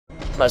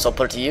Might as well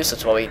put it to use.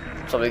 That's what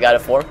we got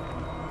it for.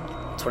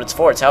 That's what it's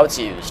for. It's how it's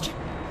used.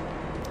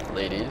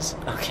 Ladies.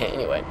 Okay,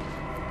 anyway.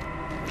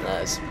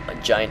 As a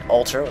giant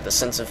altar with a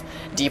sense of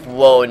deep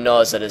woe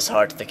gnaws at his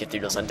heart. The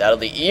cathedral's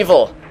undoubtedly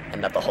evil,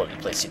 and not the holy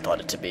place he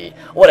thought it to be.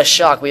 What a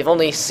shock! We've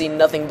only seen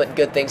nothing but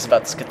good things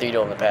about this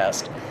cathedral in the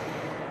past.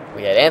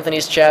 We had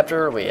Anthony's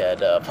chapter, we had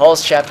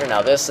Paul's chapter,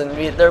 now this, and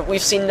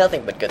we've seen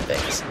nothing but good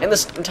things. In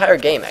this entire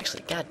game,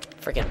 actually. God,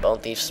 freaking Bone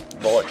Thief's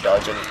bullet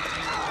dodging.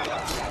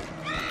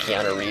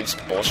 Keanu Reeves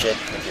bullshit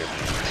with your...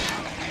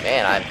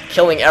 Man, I'm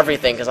killing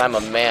everything because I'm a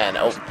man.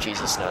 Oh,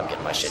 Jesus, no, I'm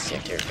getting my shit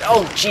kicked here.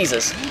 Oh,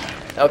 Jesus!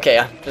 Okay,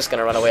 I'm just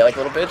gonna run away like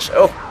a little bitch.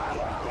 Oh!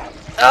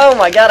 Oh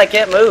my god, I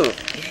can't move!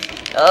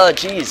 Oh,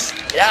 jeez.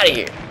 Get out of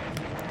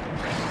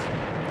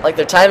here! Like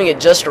they're timing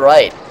it just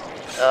right.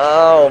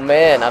 Oh,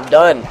 man, I'm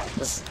done.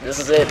 This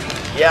is it.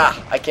 Yeah,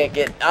 I can't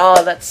get...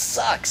 Oh, that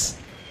sucks!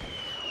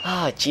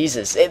 Oh,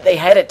 Jesus. They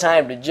had it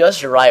timed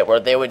just right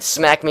where they would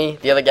smack me,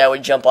 the other guy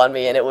would jump on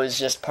me, and it was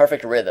just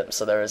perfect rhythm,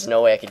 so there was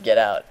no way I could get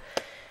out.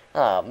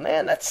 Oh,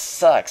 man, that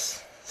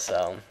sucks.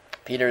 So,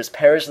 Peter has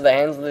perished in the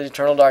hands of the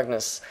eternal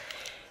darkness.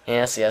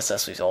 Yes,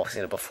 we've all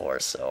seen it before,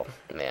 so,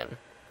 man.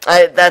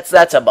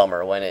 That's a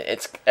bummer when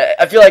it's...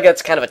 I feel like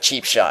that's kind of a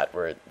cheap shot,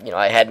 where, you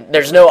know,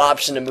 there's no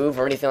option to move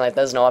or anything like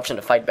that, there's no option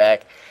to fight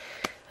back.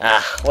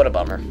 Ah, what a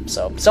bummer.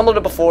 So, similar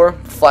to before,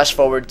 flash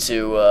forward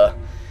to,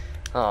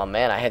 oh,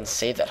 man, I hadn't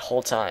saved that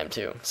whole time,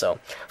 too. So,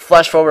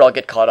 flash forward, I'll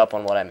get caught up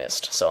on what I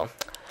missed. So,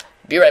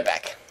 be right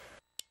back.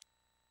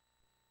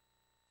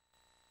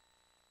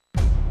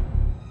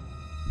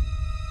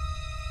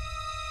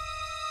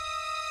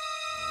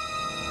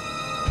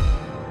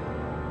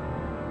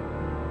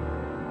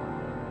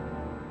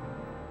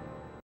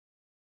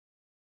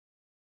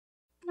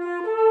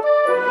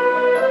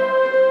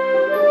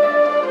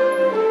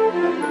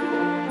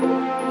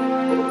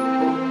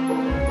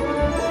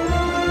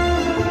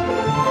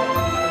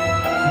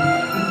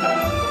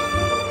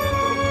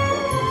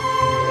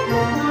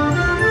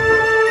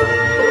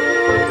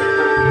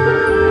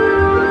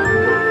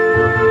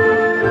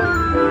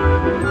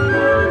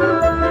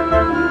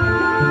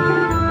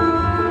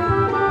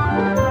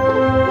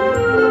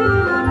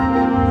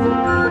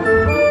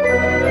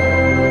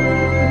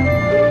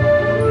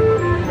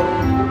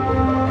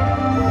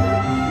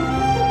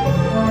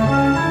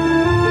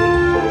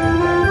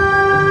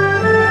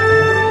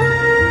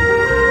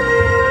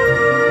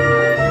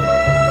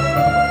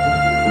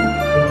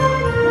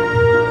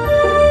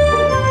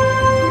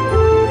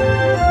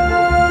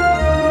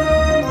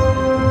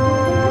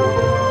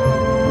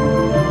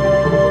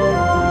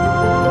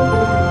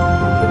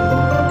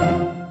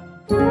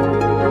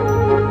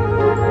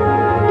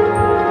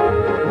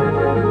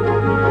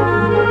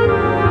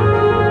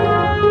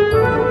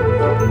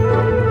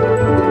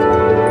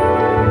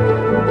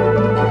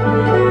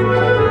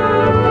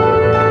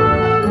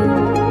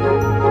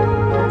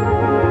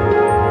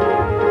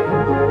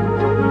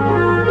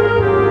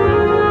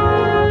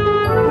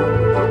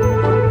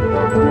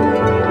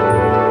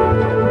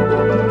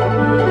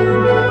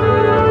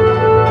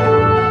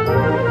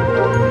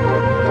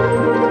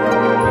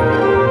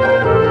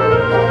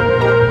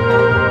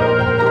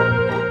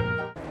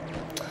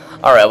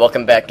 Alright,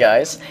 welcome back,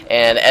 guys.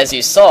 And as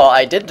you saw,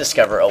 I did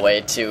discover a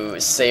way to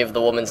save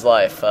the woman's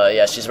life.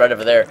 Yeah, she's right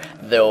over there.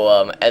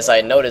 Though, as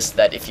I noticed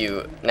that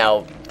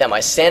now that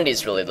my sanity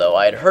is really low,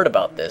 I had heard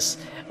about this.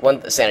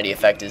 One sanity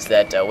effect is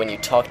that when you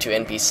talk to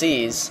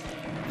NPCs,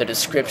 the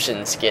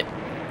descriptions get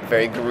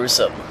very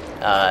gruesome.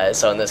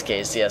 So in this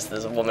case, yes,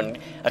 there's a woman,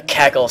 a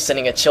cackle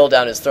sending a chill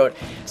down his throat.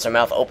 As her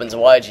mouth opens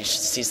wide, she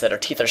sees that her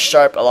teeth are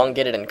sharp,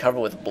 elongated, and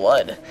covered with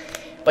blood.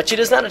 But she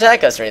does not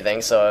attack us or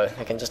anything, so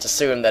I can just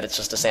assume that it's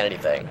just a sanity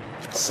thing.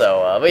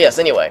 So, but yes,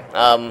 anyway,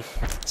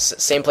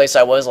 same place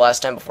I was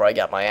last time before I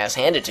got my ass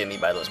handed to me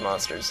by those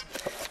monsters.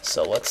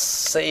 So let's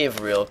save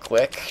real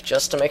quick,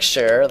 just to make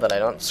sure that I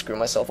don't screw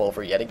myself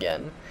over yet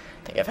again.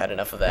 I think I've had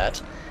enough of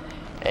that.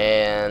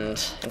 And,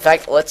 in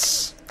fact,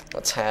 let's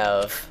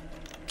have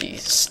the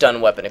stun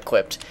weapon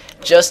equipped,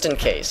 just in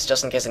case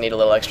I need a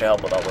little extra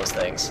help with all those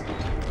things.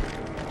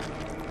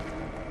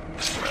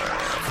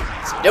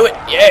 Let's do it,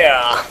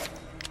 yeah!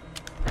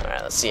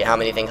 Alright, let's see how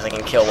many things I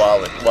can kill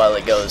while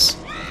it goes.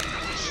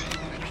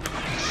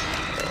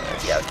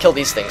 Yeah, kill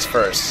these things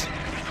first.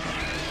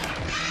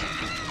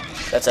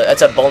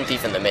 That's a Bone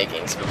Thief in the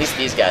making. So at least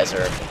these guys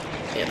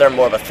they're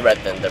more of a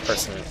threat than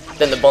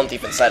the Bone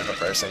Thief inside of a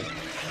person.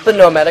 But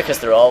no matter, because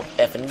they're all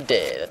effing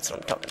dead. That's what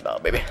I'm talking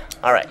about, baby.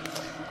 Alright.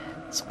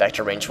 So back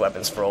to ranged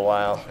weapons for a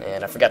while.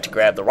 And I forgot to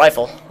grab the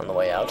rifle on the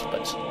way out,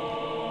 but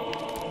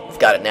we've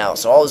got it now,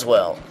 so all is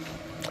well.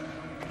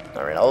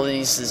 Alright, all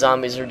these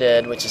zombies are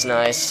dead, which is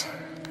nice.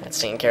 That's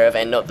taken care of.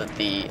 And note that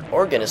the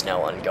organ is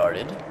now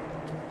unguarded.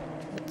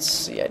 Let's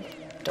see, I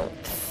don't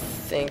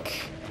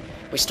think...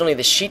 We still need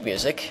the sheet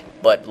music,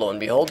 but lo and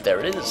behold, there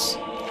it is.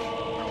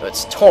 So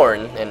it's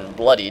torn and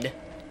bloodied.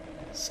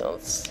 So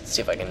let's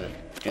see if I can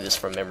do this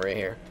from memory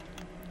here.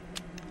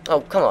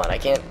 Oh, come on, I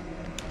can't...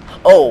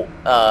 Oh,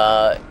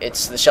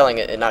 it's the shelling.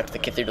 It knocked the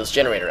cathedral's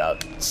generator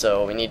out.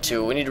 So we need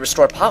to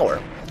restore power.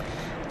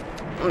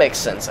 makes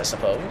sense, I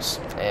suppose.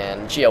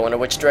 And, gee, I wonder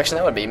which direction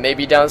that would be.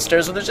 Maybe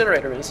downstairs where the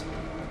generator is.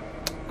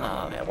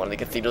 Oh, man, one of the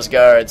cathedral's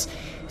guards.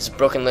 His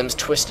broken limbs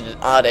twisted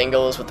at odd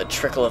angles with a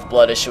trickle of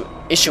blood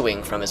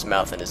issuing from his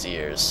mouth and his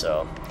ears,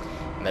 so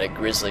he met a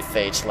grisly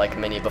fate like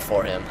many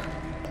before him.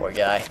 Poor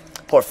guy.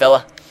 Poor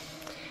fella.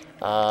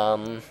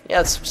 Yeah,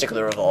 let's stick with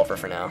the revolver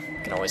for now.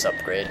 Can always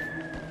upgrade.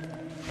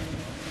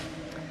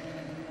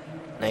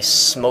 Nice,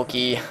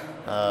 smoky,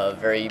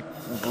 very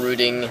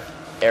brooding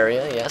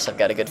area. Yes, I've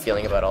got a good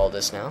feeling about all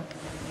this now.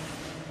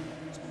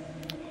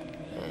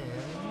 And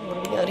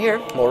what do we got here?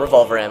 More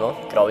revolver ammo.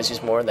 Could always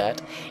use more of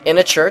that. In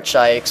a church,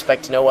 I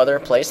expect no other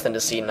place than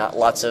to see not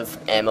lots of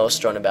ammo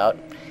strewn about.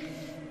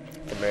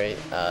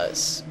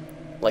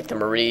 Like the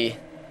Marie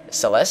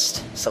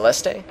Celeste?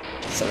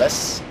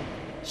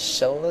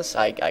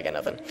 I got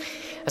nothing.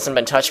 Hasn't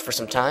been touched for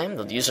some time.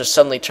 The user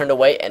suddenly turned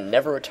away and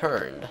never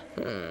returned.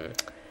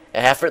 A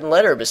half-written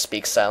letter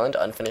bespeaks silent,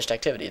 unfinished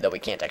activity, though we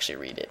can't actually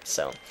read it,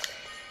 so...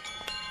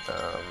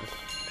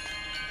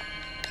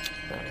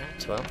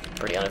 Alright, well,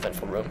 pretty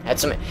uneventful room. Had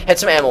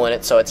some ammo in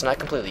it, so it's not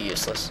completely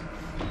useless.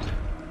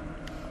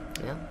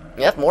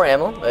 Yeah, more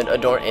ammo.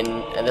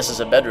 And this is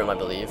a bedroom, I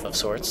believe, of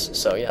sorts.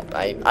 So yeah,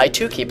 I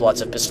too keep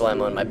lots of pistol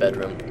ammo in my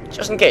bedroom,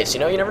 just in case.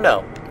 You know, you never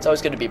know. It's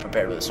always good to be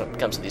prepared when it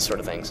comes to these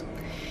sort of things.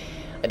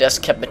 A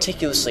desk kept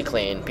meticulously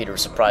clean. Peter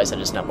was surprised that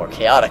it is not more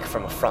chaotic for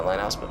a frontline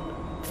hospital.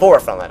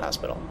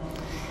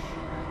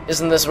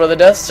 Isn't this where the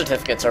death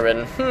certificates are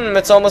written?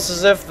 It's almost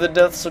as if the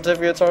death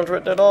certificates aren't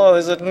written at all,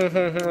 is it?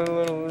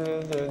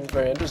 It's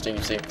very interesting,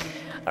 you see.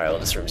 Alright, well,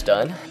 this room's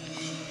done.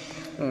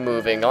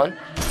 Moving on.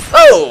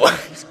 Oh!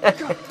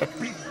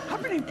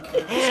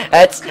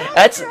 I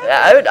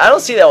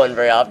don't see that one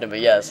very often,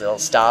 but yes, it'll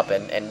stop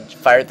and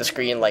fire at the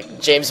screen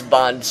like James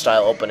Bond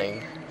style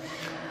opening.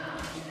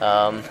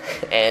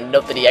 And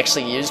note that he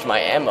actually used my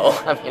ammo.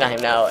 I mean,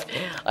 I'm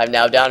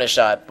now down a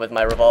shot with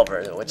my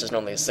revolver, which is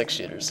normally a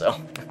 6-shooter, so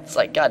it's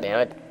like, god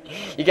damn it.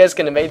 You guys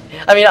could have made,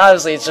 I mean,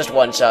 obviously it's just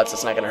one shot, so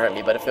it's not gonna hurt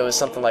me, but if it was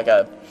something like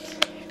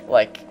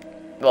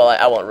well,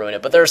 I won't ruin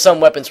it, but there are some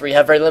weapons where you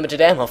have very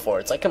limited ammo for.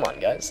 It's like, come on,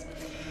 guys.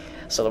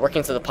 So the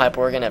workings of the pipe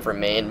organ have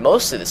remained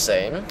mostly the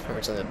same.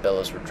 Originally the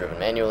bellows were driven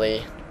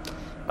manually.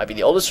 Might be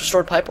the oldest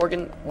restored pipe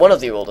organ, one of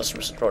the oldest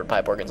restored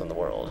pipe organs in the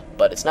world.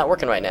 But it's not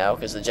working right now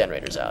because the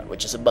generator's out,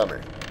 which is a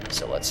bummer.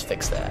 So let's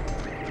fix that.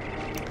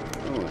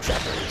 Ooh,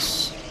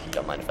 trappers.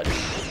 Don't mind if I do.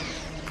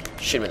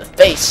 Shoot him in the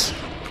face!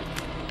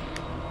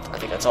 I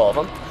think that's all of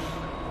them.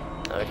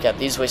 Now we've got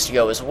these ways to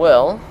go as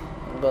well,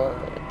 but...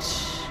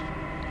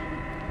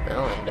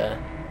 well, and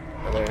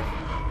another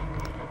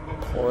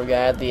poor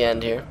guy at the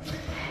end here.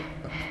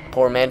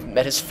 Poor man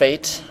met his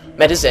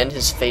end.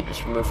 His fate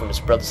was removed from his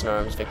brothers in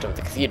arms, victim of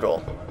the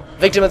cathedral.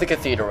 Victim of the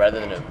cathedral rather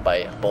than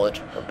by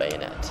bullet or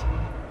bayonet.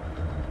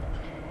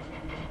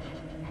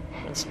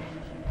 And some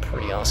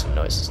pretty awesome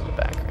noises in the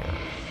background.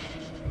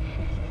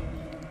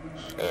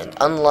 And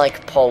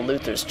unlike Paul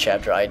Luther's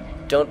chapter, I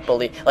don't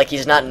believe, like,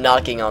 he's not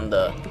knocking on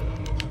the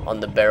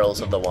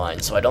barrels of the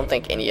wine, so I don't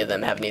think any of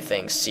them have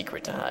anything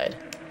secret to hide.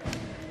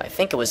 I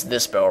think it was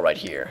this barrel right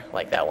here,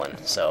 like that one.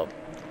 So,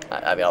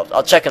 I mean,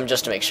 I'll check them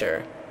just to make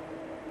sure.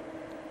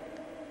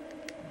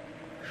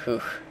 Whew,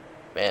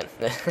 man.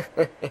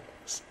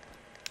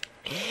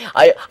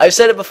 I've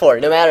said it before.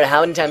 No matter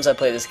how many times I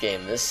play this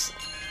game,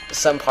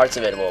 some parts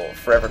of it will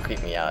forever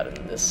creep me out.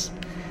 And this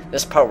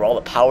part where all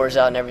the power's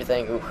out and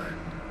everything, ooh,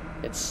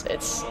 it's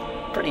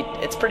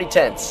pretty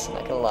tense.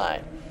 Not gonna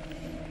lie.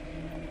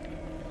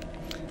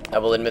 I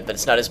will admit that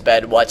it's not as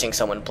bad watching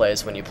someone play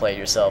as when you play it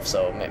yourself,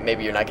 so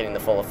maybe you're not getting the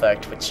full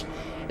effect, which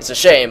is a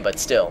shame, but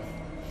still.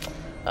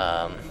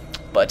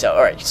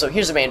 Alright, so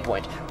here's the main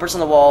point. First on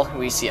the wall,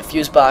 we see a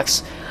fuse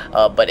box,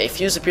 but a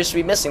fuse appears to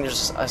be missing.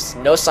 There's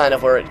no sign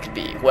of where it could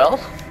be. Well,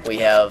 we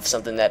have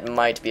something that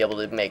might be able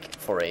to make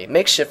for a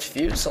makeshift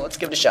fuse, so let's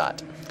give it a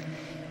shot.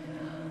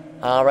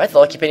 Alright, the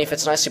lucky penny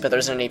fits nicely, but there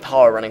isn't any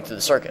power running through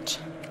the circuit.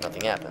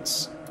 Nothing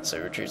happens, so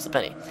he retrieves the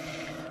penny.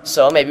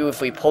 So maybe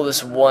if we pull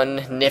this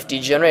one nifty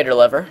generator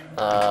lever,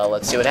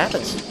 let's see what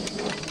happens.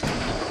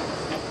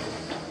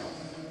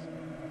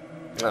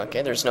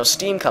 Okay, there's no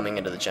steam coming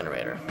into the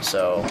generator,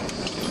 so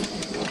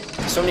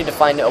still need to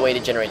find a way to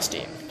generate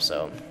steam.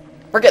 So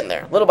we're getting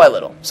there, little by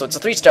little. So it's a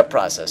 3-step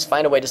process.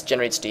 Find a way to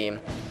generate steam,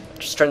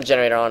 just turn the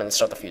generator on and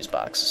start the fuse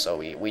box. So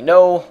we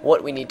know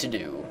what we need to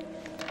do.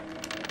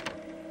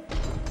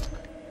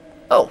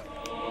 Oh,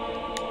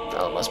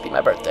 it must be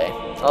my birthday.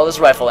 All this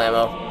rifle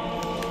ammo.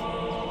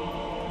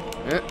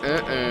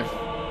 And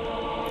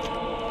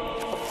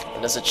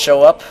does it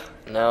show up?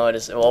 No, it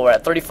is. Well, we're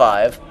at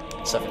 35.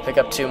 So if we pick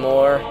up 2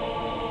 more,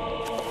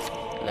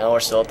 no, we're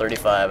still at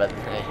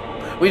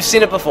 35. We've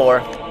seen it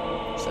before,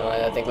 so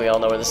I think we all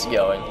know where this is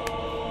going.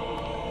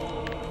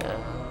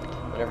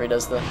 Whenever he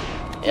does the,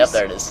 yep,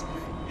 there it is.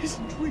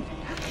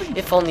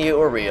 If only it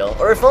were real,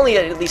 or if only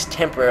it at least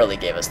temporarily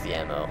gave us the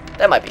ammo.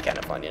 That might be kind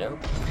of fun, you know.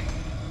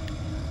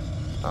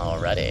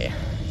 Alrighty.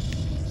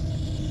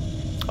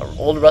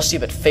 Old rusty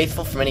but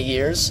faithful for many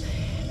years.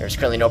 There's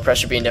currently no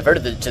pressure being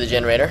diverted to the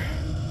generator.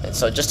 And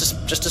so just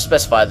to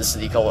specify, this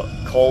is the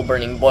coal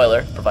burning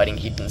boiler, providing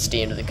heat and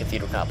steam to the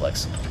cathedral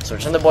complex. So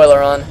we turn the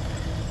boiler on.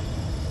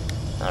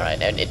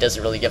 Alright, and it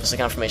doesn't really give us a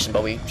confirmation,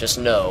 but we just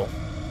know.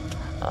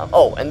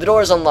 Oh, and the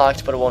door is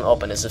unlocked, but it won't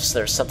open, as if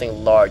there's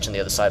something large on the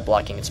other side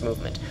blocking its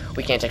movement.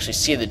 We can't actually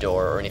see the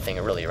door or anything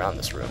really around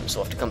this room, so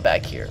we'll have to come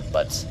back here.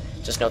 But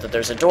just note that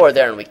there's a door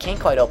there, and we can't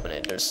quite open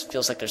it.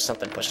 Feels like there's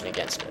something pushing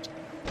against it.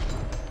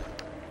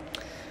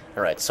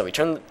 Alright, so we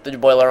turn the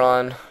boiler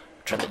on,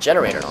 turn the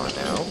generator on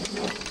now.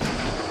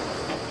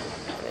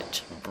 And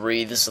it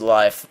breathes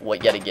life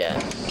yet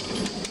again.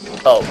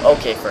 Oh,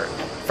 okay,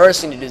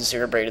 first we need to do the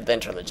secret break, then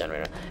turn the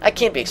generator on. I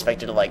can't be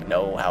expected to, like,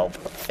 know how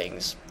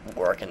things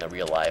work in the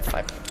real life.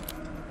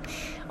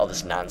 All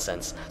this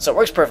nonsense. So it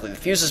works perfectly. The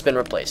fuse has been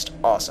replaced.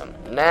 Awesome.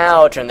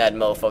 Now turn that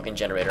motherfucking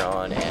generator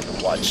on and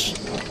watch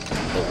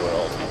the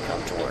world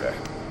come to order.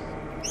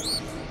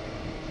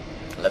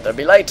 Let there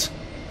be light.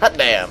 Hot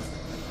damn.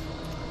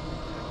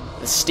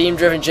 The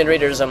steam-driven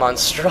generator is a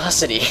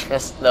monstrosity,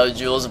 as though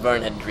Jules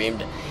Verne had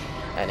dreamed.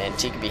 An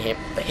antique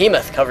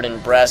behemoth covered in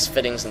brass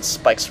fittings and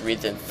spikes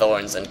wreathed in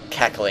thorns and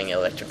cackling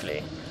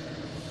electrically.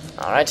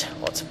 Alright,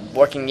 well, it's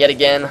working yet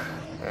again,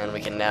 and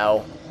we can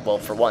now, well,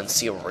 for once,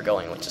 see where we're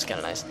going, which is kind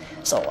of nice.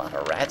 There's a lot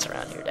of rats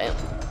around here, damn.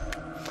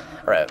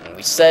 Alright, and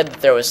we said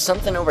that there was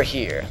something over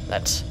here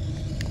that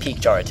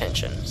piqued our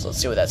attention, so let's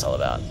see what that's all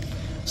about.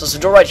 So there's a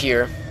door right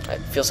here. It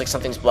feels like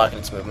something's blocking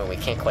its movement. We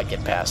can't quite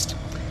get past.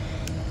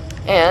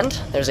 And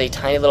there's a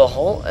tiny little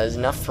hole,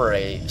 enough for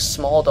a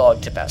small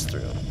dog to pass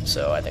through.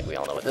 So I think we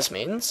all know what this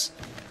means.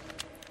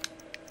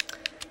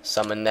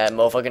 Summon that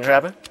motherfucking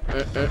trapper.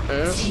 I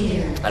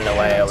don't know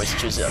why I always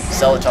choose a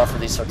Zealotov for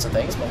these sorts of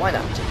things, but why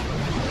not?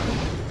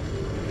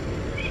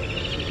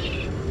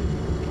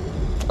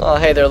 Oh,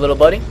 hey there, little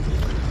buddy.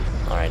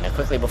 Alright, now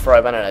quickly before I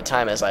run out of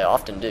time, as I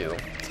often do.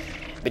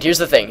 But here's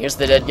the thing. Here's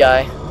the dead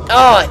guy.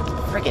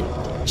 Oh, freaking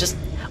just...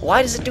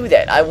 Why does it do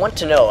that? I want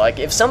to know. Like,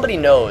 if somebody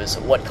knows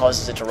what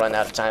causes it to run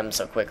out of time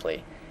so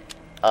quickly.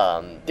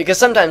 Because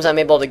sometimes I'm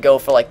able to go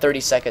for like 30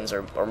 seconds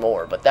or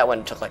more, but that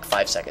one took like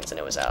 5 seconds and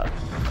it was out.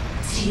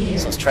 So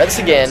let's try this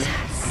again.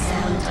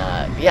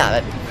 Yeah,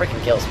 that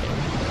freaking kills me.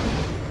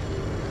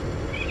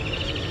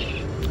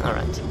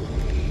 Alright.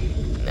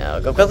 Now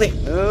go quickly.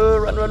 Ooh,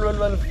 run, run, run,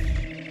 run.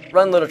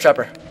 Run, little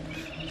trapper.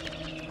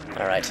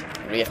 Alright.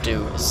 We have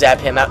to zap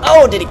him out.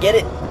 Oh, did it get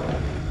it?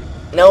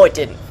 No, it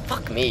didn't.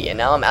 Fuck me, and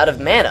now I'm out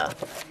of mana.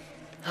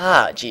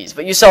 Ah, jeez.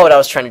 But you saw what I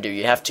was trying to do.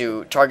 You have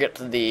to target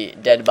the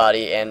dead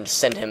body and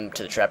send him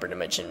to the trapper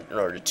dimension in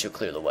order to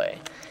clear the way.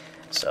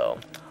 So,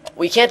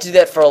 we can't do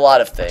that for a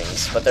lot of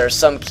things, but there are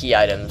some key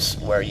items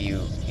where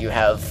you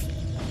have,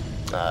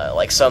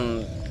 like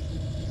some,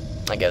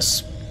 I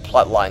guess,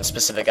 plotline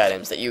specific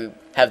items that you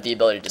have the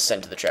ability to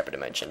send to the trapper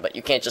dimension, but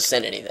you can't just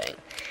send anything,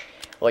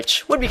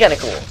 which would be kind of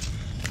cool.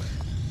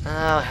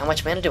 How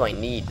much mana do I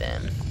need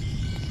then?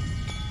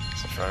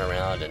 Just run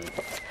around and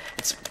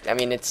it's, I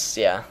mean, it's,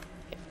 yeah,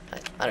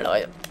 I don't know,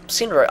 I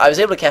was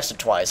able to cast it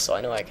twice, so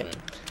I know I can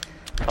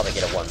probably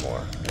get it one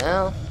more.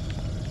 Now,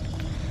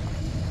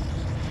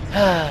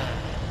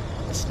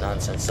 it's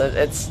nonsense.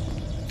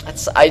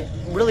 I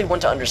really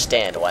want to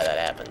understand why that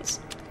happens.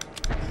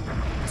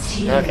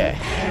 Okay.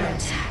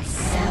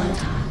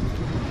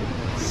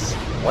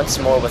 Once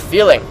more with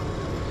feeling.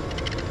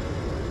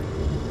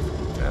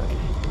 Okay.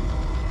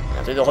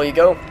 Now through the hole you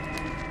go.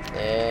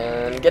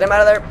 And get him out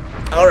of there.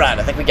 Alright,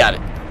 I think we got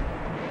it.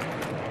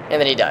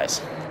 And then he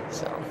dies.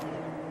 So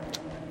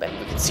then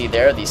we can see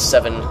there the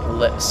seven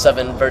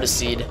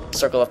verticed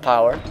circle of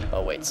power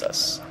awaits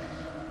us.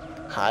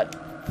 Hot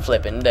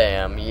flippin'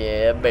 damn,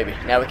 yeah baby.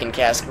 Now we can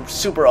cast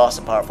super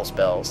awesome powerful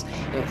spells,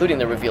 including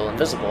the Reveal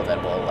Invisible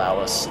that will allow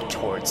us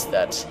towards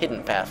that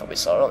hidden path that we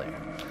saw earlier.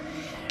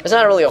 There's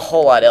not really a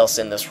whole lot else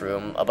in this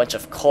room. A bunch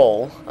of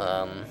coal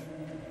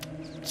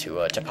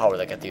to power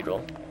the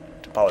cathedral,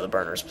 to power the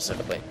burner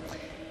specifically.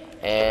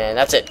 And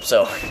that's it.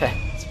 So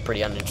it's a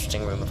pretty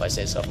uninteresting room if I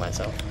say so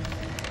myself.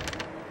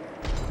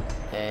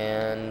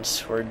 And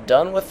we're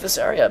done with this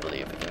area, I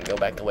believe. We can go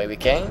back the way we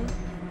came.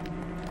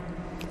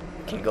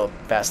 We can go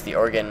past the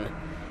organ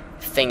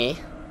thingy,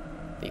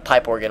 the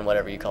pipe organ,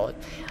 whatever you call it,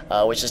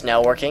 which is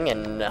now working,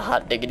 and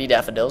hot diggity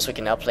daffodils. We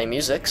can now play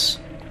musics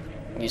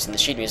using the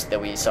sheet music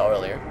that we saw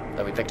earlier,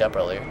 that we picked up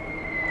earlier.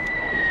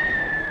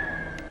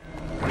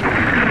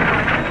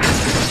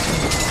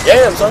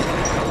 Damn, son!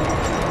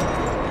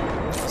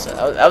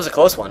 So that was a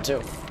close one,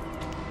 too.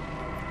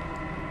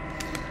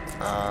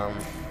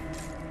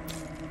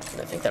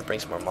 I think that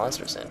brings more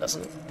monsters in,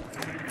 doesn't it?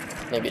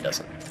 Maybe it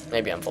doesn't.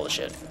 Maybe I'm full of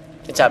shit.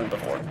 It's happened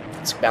before.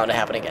 It's bound to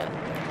happen again.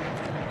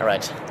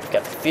 Alright, we've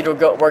got the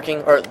cathedral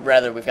working, or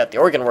rather, we've got the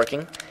organ working.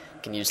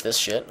 We can use this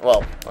shit.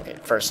 Well, okay,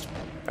 first.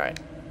 Alright.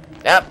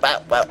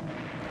 Well.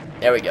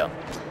 There we go.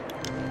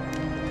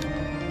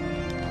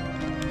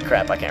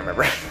 Crap, I can't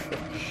remember.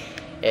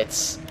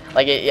 It's,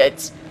 like,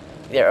 it's,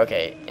 there,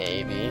 okay.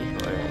 A, B,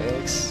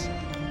 X.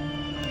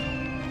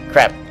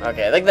 Crap,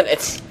 okay, I think that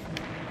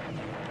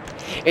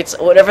it's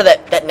whatever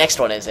that next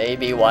one is. A,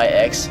 B, Y,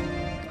 X,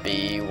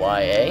 B,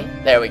 Y, A.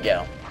 There we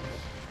go.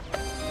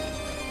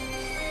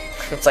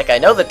 It's like I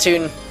know the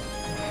tune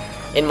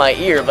in my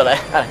ear, but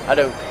how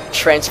to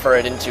transfer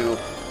it into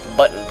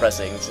button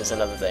pressing is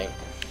another thing.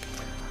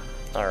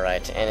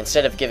 Alright, and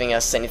instead of giving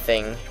us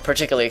anything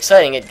particularly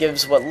exciting, it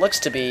gives what looks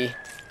to be,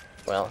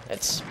 well, I'll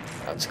just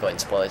go ahead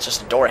and spoil it, it's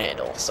just a door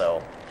handle,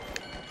 so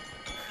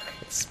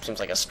it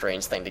seems like a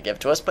strange thing to give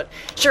to us, but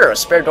sure, a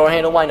spare door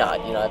handle, why not?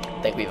 You know,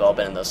 I think we've all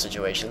been in those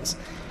situations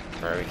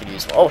where we could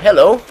use, oh,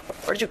 hello!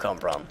 Where'd you come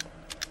from?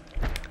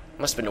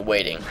 Must have been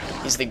waiting.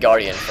 He's the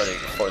guardian for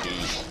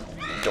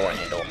the door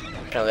handle.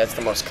 Apparently that's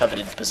the most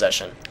coveted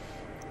possession.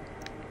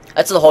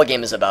 That's what the whole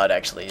game is about,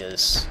 actually,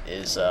 is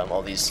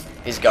all these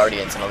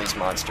guardians and all these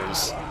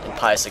monsters in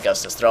Pius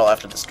Augustus. They're all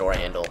after this door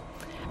handle,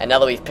 and now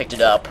that we've picked it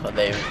up,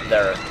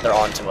 they're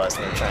on to us,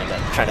 and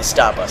they're trying to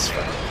stop us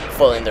from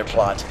foiling their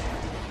plot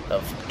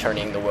of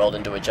turning the world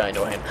into a giant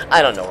door handle.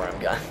 I don't know where I'm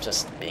going. I'm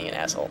just being an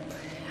asshole.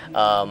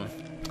 Alright,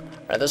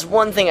 there's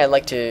one thing I'd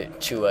like to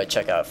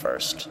check out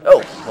first.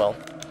 Oh, well,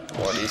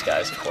 more of these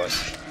guys, of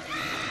course.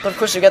 But of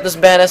course, we've got this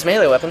badass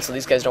melee weapon, so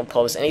these guys don't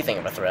pose anything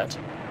of a threat.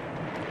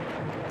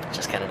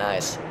 Just kind of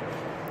nice.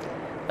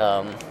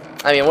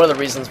 I mean, one of the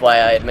reasons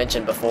why I had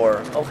mentioned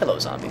before... Oh, hello,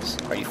 zombies.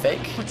 Are you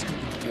fake?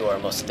 You are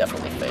most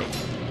definitely fake.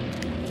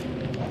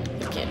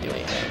 You can't do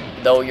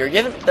anything. Though you're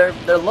giving...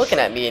 They're looking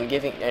at me and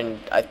giving... And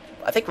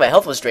I think my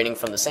health was draining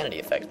from the sanity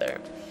effect there.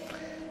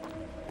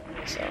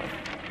 So...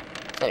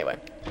 Anyway.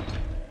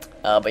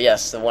 But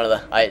yes, one of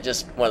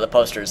the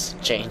posters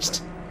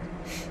changed.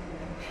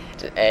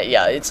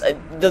 Yeah, it's...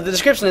 the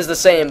description is the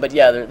same, but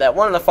yeah, that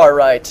one on the far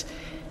right...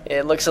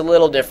 It looks a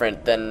little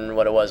different than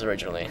what it was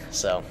originally,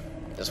 so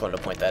just wanted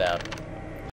to point that out.